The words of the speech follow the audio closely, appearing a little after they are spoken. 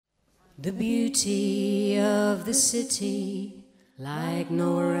The beauty of the city, like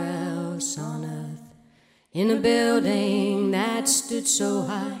nowhere else on earth. In a building that stood so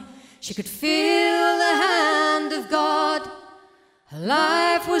high, she could feel the hand of God. Her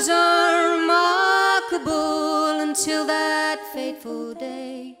life was unremarkable until that fateful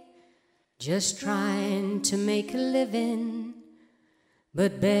day. Just trying to make a living,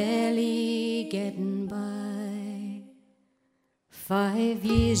 but barely getting by. 5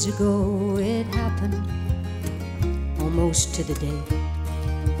 years ago it happened, almost to the day,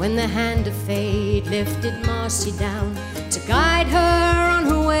 when the hand of fate lifted Marcy down to guide her on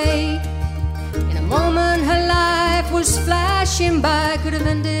her way. In a moment her life was flashing by, could have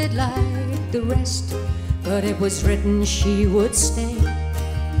ended like the rest, but it was written she would stay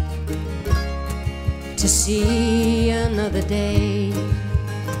to see another day.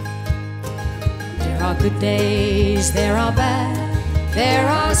 There are good days, there are bad, there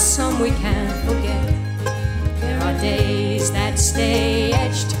are some we can't forget. There are days that stay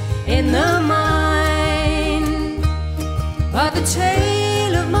etched in the mind. But the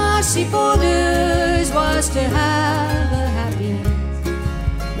tale of Marcy Borders was to have a happy end.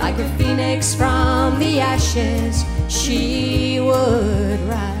 Like a phoenix from the ashes, she would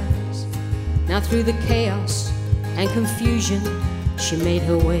rise. Now through the chaos and confusion, she made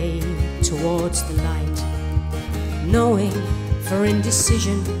her way towards the light, knowing for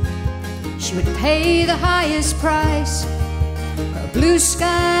indecision she would pay the highest price. Her blue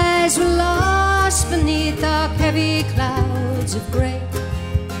skies were lost beneath dark heavy clouds of grey.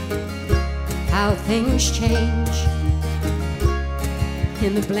 How things change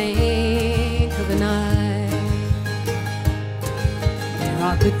in the blink of an eye. There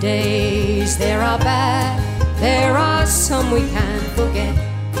are good days, there are bad, there are some we can't forget.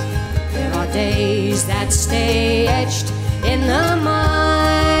 There are days that stay etched in the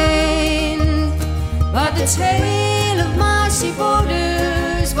mind. But the tale of Marcy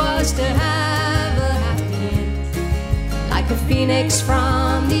Borders was to have a happy end. Like a phoenix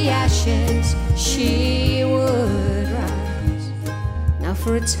from the ashes, she would rise. Now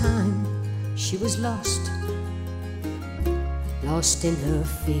for a time she was lost in her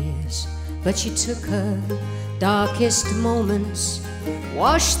fears, but she took her darkest moments,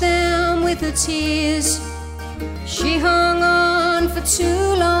 washed them with her tears. She hung on for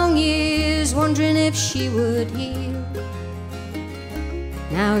 2 long years, wondering if she would heal.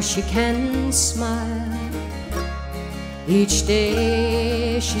 Now she can smile each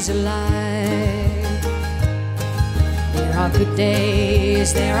day she's alive. There are good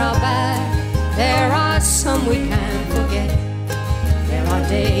days, there are bad, there are some we can't forget. There are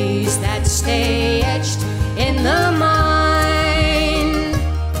days that stay etched in the mind.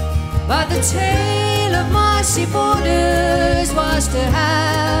 But the tale of Marcy Borders was to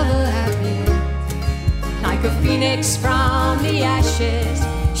have a happy end. Like a phoenix from the ashes,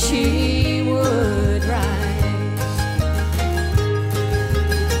 she would rise.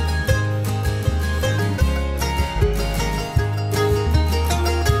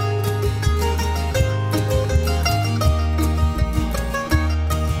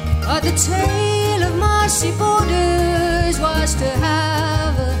 But the tale of Marcy Borders was to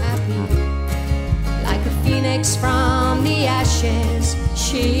have a happy end. Like a phoenix from the ashes,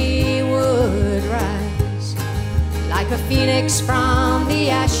 she would rise. Like a phoenix from the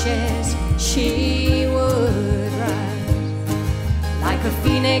ashes, she would rise. Like a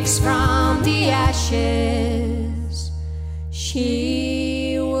phoenix from the ashes,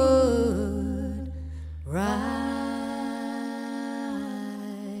 she would rise.